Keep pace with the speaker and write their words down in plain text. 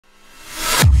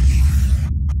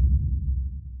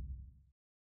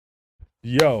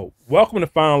Yo, welcome to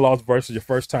Final Lost versus your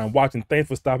first time watching. Thanks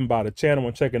for stopping by the channel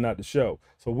and checking out the show.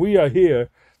 So we are here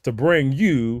to bring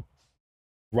you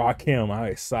Rakim. I'm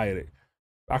excited.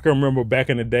 I can remember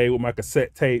back in the day with my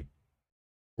cassette tape,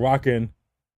 rocking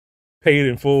Paid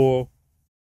in Full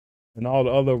and all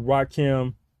the other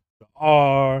Rakim, the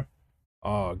R,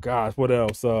 oh gosh, what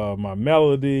else? My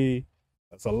Melody.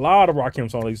 That's a lot of Rakim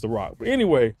songs I used to rock. But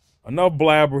anyway, enough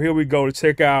blabber. Here we go to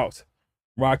check out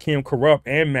Rakim, Kurupt,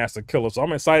 and Masta Killa. So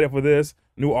I'm excited for this.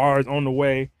 New R is on the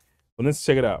way. So let's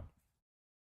check it out.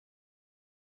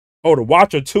 Oh, The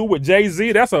Watcher 2 with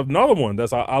Jay-Z. That's another one.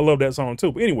 I love that song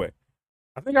too. But anyway,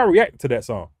 I think I react to that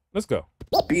song. Let's go.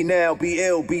 Be now, be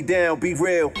ill, be down, be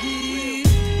real. Ooh,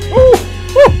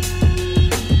 woo.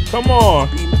 Come on.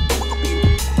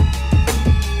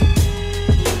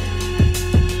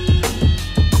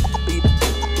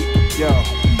 Yo.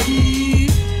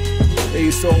 They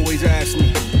used to always ask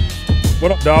me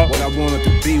What up, dog? what I wanted to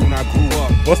be when I grew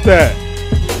up. What's that?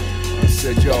 I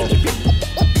said, yo,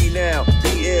 be now,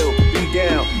 be ill, be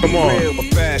down, Come be on. real. A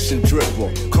fashion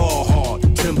dribble, call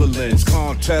hard, Timberlands,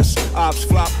 contest, ops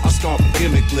flop, I stomp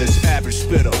gimmickless, average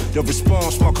spitter. The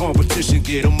response my competition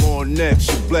get, I'm on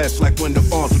next. You blessed like when the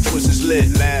arms with twist is lit.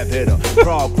 Lab hitter,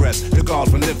 progress, the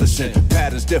God's magnificent,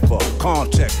 patterns differ,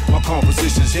 context, my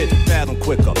compositions hit, fathom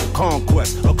quicker,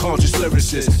 conquest, a conscious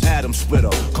lyricist, atom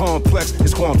splitter, complex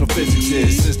is quantum physics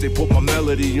is. Since they put my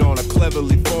melody on a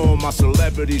cleverly form, my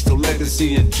celebrity, so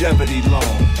legacy and jeopardy long.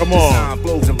 Come on. Design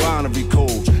blows and binary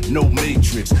codes, no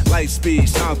matrix, light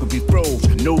speeds, time could be froze,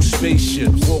 no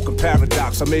spaceship, walking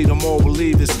paradox, I made them all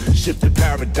believers, shifted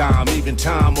paradigm, even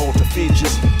time alter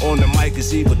features, on the mic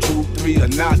is either 2-3 or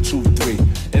not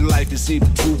 2-3, in life is either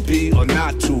to be or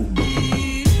not to.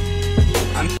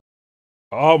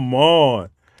 Come on.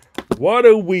 What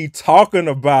are we talking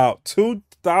about?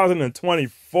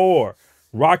 2024.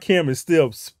 Rakim is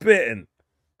still spitting.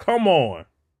 Come on.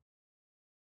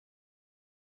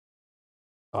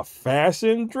 A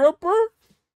fashion dripper?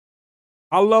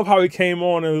 I love how he came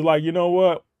on and was like, you know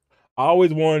what? I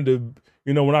always wanted to,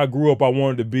 when I grew up, I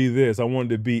wanted to be this. I wanted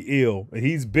to be ill. And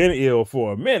he's been ill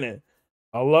for a minute.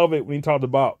 I love it when he talked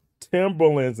about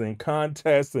Timberlands and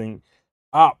contesting,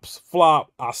 ops,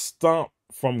 flop, I stomp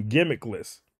from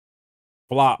gimmickless.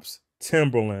 Flops,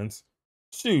 Timberlands,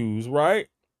 shoes, right?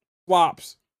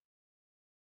 Flops,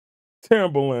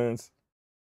 Timberlands,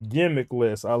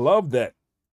 gimmickless. I love that.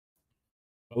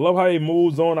 I love how he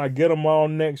moves on. I get them all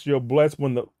next. You're blessed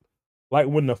when the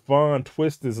fawn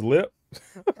twists his lip.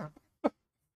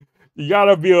 You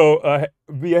gotta be a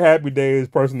happy days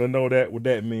person to know that what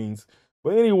that means.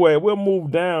 But anyway, we'll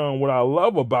move down. What I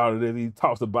love about it is he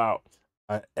talks about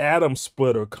an atom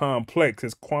splitter complex,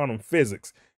 his quantum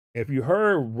physics. If you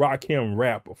heard Rakim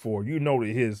rap before, you know that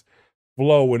his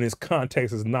flow and his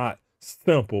context is not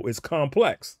simple, it's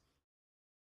complex.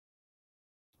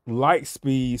 Light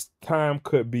speeds, time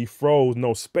could be froze,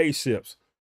 no spaceships.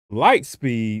 Light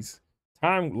speeds,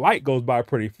 light goes by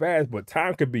pretty fast, but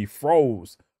time could be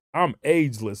froze. I'm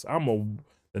ageless. I'm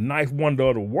the ninth wonder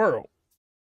of the world.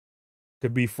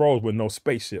 Could be froze with no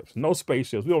spaceships. No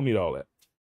spaceships. We don't need all that.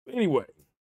 But anyway,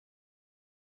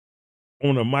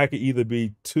 on the mic, it either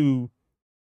be 2-3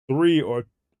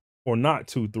 or not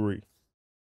 2-3.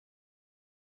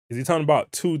 Is he talking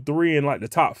about 2-3 in like the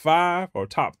top 5 or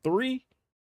top 3?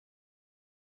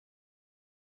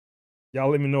 Y'all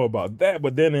let me know about that.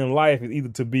 But then in life, it's either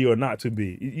to be or not to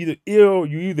be. You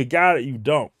either got it, you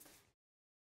don't.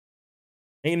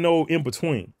 Ain't no in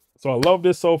between. So I love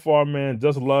this so far, man.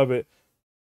 Just love it.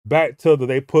 Back to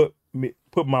they put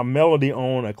my melody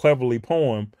on a cleverly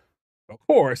poem. Of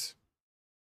course,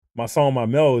 my song, My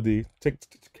Melody.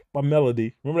 My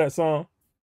Melody. Remember that song?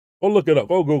 Go look it up.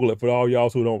 Go Google it for all y'all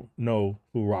who don't know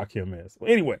who Rakim is.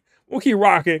 Well, anyway, we'll keep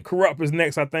rocking. Kurupt is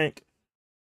next, I think.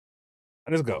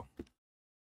 Let's go.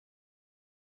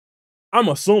 I'm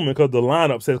assuming because the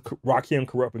lineup says Rakim,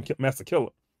 Kurupt, and Masta Killa.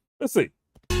 Let's see.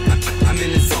 I'm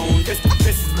in the zone. This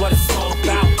is what it's all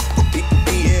about. Be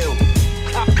ill.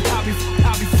 I'll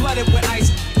be flooded with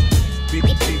ice.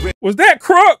 Was that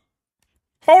Crook?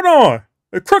 Hold on.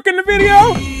 The Crook in the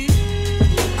video?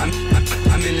 I'm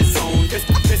in the zone. This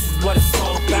is what it's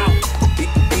all about. Be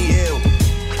ill.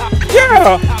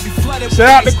 Yeah. I'll be flooded Shout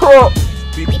out to Crook.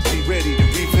 Be ready to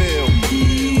reveal.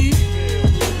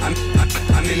 I'm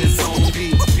in the zone.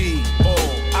 Be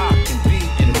all I can be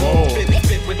in the moment.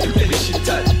 Fit with the finish and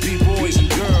touch. Be boys and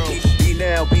girls. Be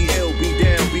now, be ill, be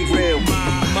down, be real.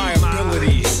 My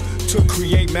abilities to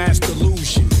create mass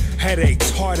delusion, headaches,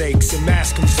 heartaches, and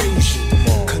mass confusion,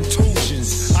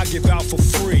 contusions. I give out for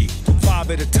free,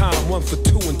 5 at a time, 1 for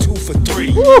 2 and 2 for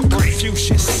 3.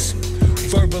 Confucius,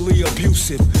 verbally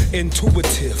abusive,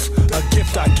 intuitive, a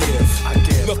gift I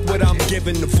give. Look what I'm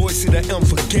giving, the voice of the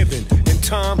unforgiven. In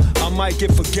time, I might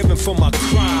get forgiven for my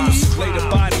crimes. Lay the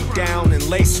body down and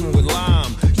lace him with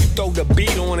lime. You throw the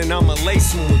beat on and I'ma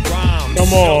lace him with rhymes.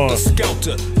 Come on. Shelter,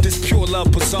 skelter, this pure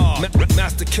love bizarre.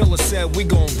 Masta Killa said we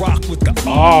gon' rock with the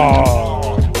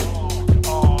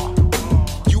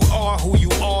You are who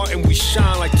you are and we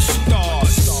shine like the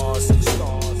stars.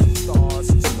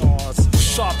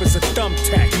 Sharp as a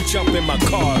thumbtack, you jump in my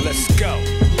car, let's go.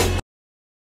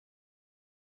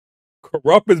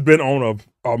 Kurupt has been on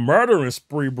a murdering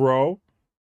spree, bro.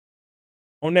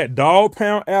 On that Dog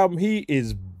Pound album, he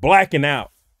is blacking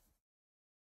out.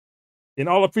 In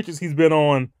all the features he's been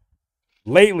on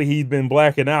lately, he's been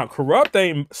blacking out. Kurupt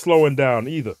ain't slowing down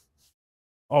either.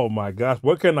 Oh my gosh,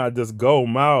 what can I just go?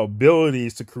 My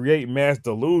abilities to create mass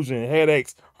delusion,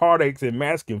 headaches, heartaches, and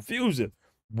mass confusion.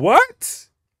 What?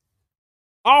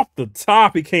 Off the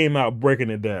top, he came out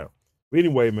breaking it down.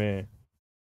 Anyway, man,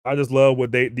 I just love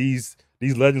what these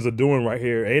legends are doing right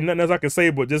here. Ain't nothing else I can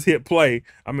say but just hit play.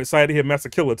 I'm excited to hear Masta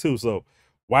Killa too. So,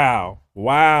 wow,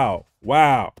 wow,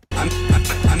 wow. I'm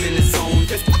in the zone.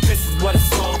 This is what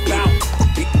it's all about.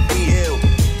 Be ill.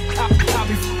 I'll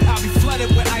be flooded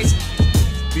with ice.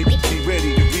 Be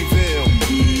ready to reveal.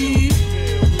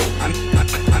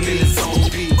 I'm in the zone.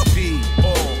 Be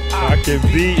all I can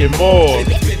be and more.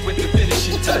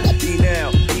 Be now.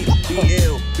 Be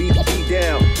ill. Be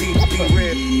down. Be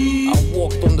real. I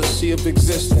walked on the sea of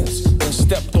existence and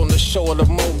stepped on the shore of the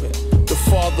moment. The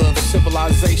father of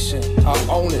civilization, I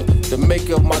own it. The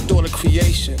maker of my daughter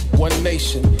creation. One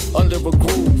nation, under a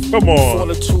groove. Come on.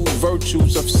 Fortitude,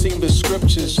 virtues of seamless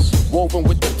scriptures, woven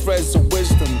with the threads of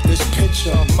wisdom. This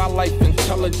picture of my life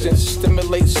intelligence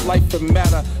stimulates life and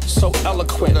matter. So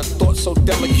eloquent, a thought so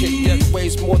delicate, yet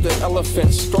weighs more than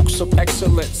elephants. Strokes of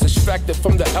excellence, extracted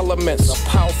from the elements. A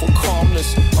powerful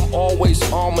calmness, I'm always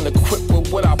armed and equipped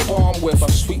with what I bomb with. A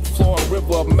sweet flowing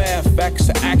river of math, facts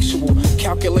are actual.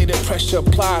 Calculated pressure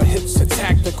applied, hits are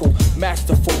tactical.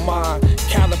 Masterful mind,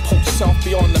 catapult self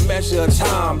beyond the measure of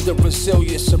time. The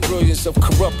resilience, the brilliance of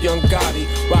Kurupt young Gotti.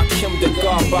 Rakim the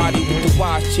God body with the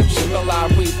wise cheap Chanel I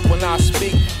read. When I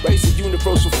speak, raise the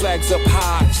universal flags up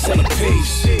high. Say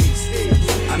peace.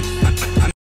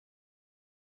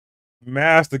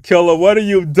 Masta Killa, what are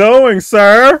you doing,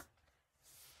 sir?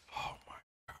 Oh my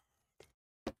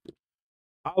God.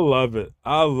 I love it.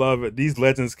 I love it. These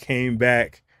legends came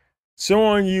back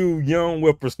showing you young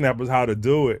whippersnappers how to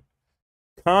do it.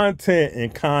 Content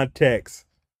and context,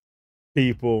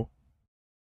 people.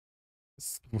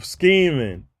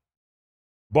 Scheming.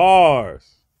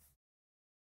 Bars.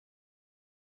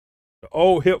 The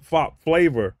old hip-hop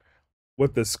flavor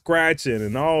with the scratching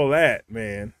and all that,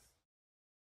 man.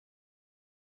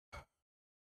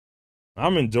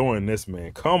 I'm enjoying this,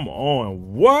 man. Come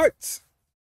on. What?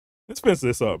 Let's finish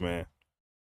this up, man.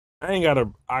 I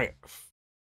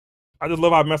just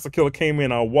love how Masta Killa came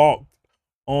in. I walked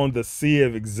on the sea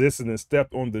of existence and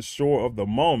stepped on the shore of the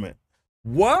moment.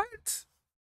 What?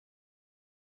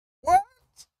 What?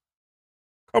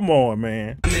 Come on,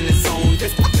 man. I'm in the zone.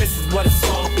 This is what it's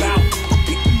all about.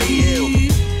 Be ill.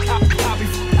 I'll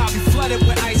be flooded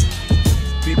with ice.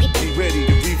 Be ready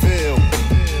to reveal.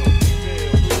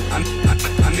 I'm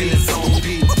in the zone.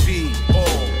 Be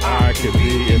all I could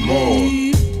be and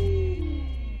more.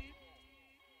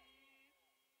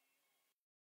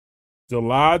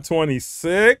 July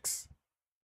 26th.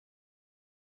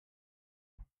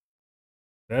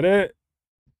 That it?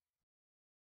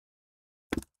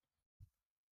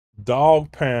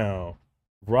 Dog Pound,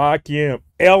 Rakim,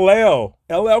 LL.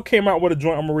 LL came out with a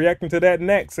joint. I'm reacting to that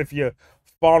next if you're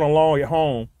following along at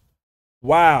home.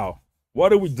 Wow.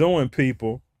 What are we doing,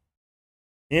 people?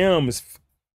 M is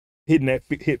hitting that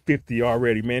hit 50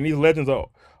 already, man. These legends are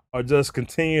just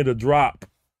continue to drop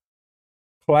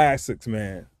classics,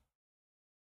 man.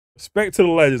 Respect to the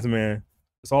legends, man.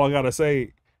 That's all I gotta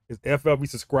say is FLB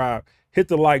subscribe. Hit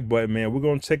the like button, man. We're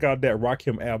gonna check out that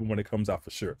Rakim album when it comes out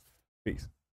for sure. Peace.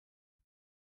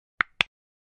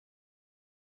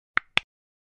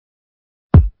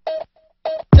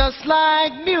 Just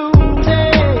like music.